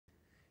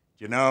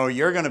You know,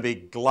 you're going to be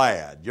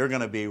glad, you're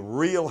going to be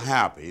real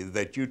happy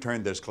that you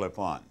turned this clip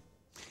on.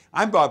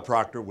 I'm Bob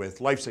Proctor with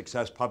Life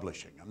Success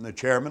Publishing. I'm the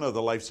chairman of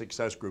the Life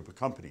Success Group of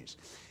Companies.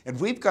 And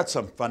we've got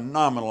some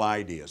phenomenal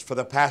ideas. For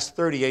the past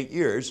 38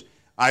 years,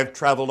 I've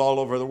traveled all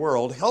over the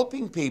world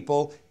helping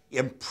people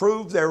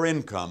improve their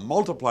income,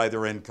 multiply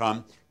their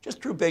income,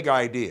 just through big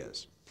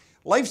ideas.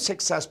 Life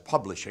Success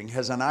Publishing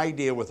has an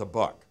idea with a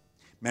book.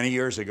 Many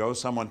years ago,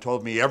 someone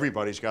told me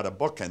everybody's got a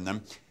book in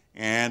them,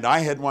 and I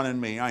had one in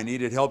me. I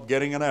needed help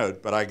getting it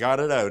out, but I got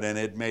it out, and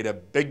it made a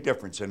big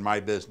difference in my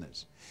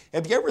business.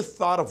 Have you ever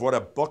thought of what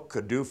a book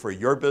could do for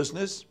your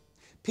business?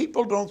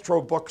 People don't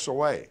throw books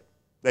away.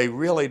 They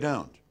really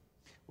don't.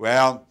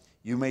 Well,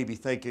 you may be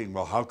thinking,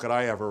 well, how could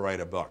I ever write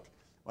a book?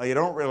 Well, you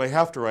don't really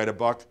have to write a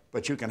book,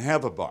 but you can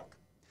have a book.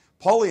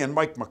 Polly and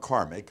Mike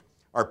McCormick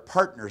are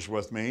partners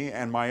with me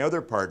and my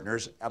other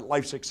partners at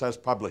Life Success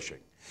Publishing.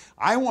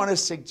 I want to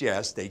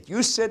suggest that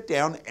you sit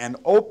down and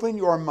open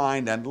your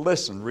mind and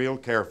listen real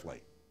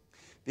carefully.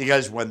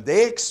 Because when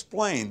they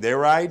explain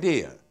their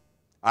idea,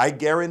 I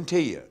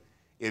guarantee you,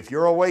 if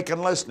you're awake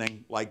and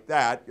listening like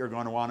that, you're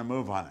going to want to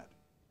move on it.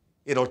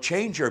 It'll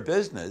change your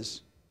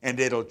business and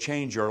it'll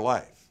change your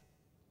life.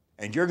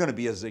 And you're going to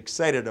be as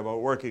excited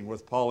about working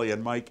with Polly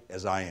and Mike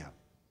as I am.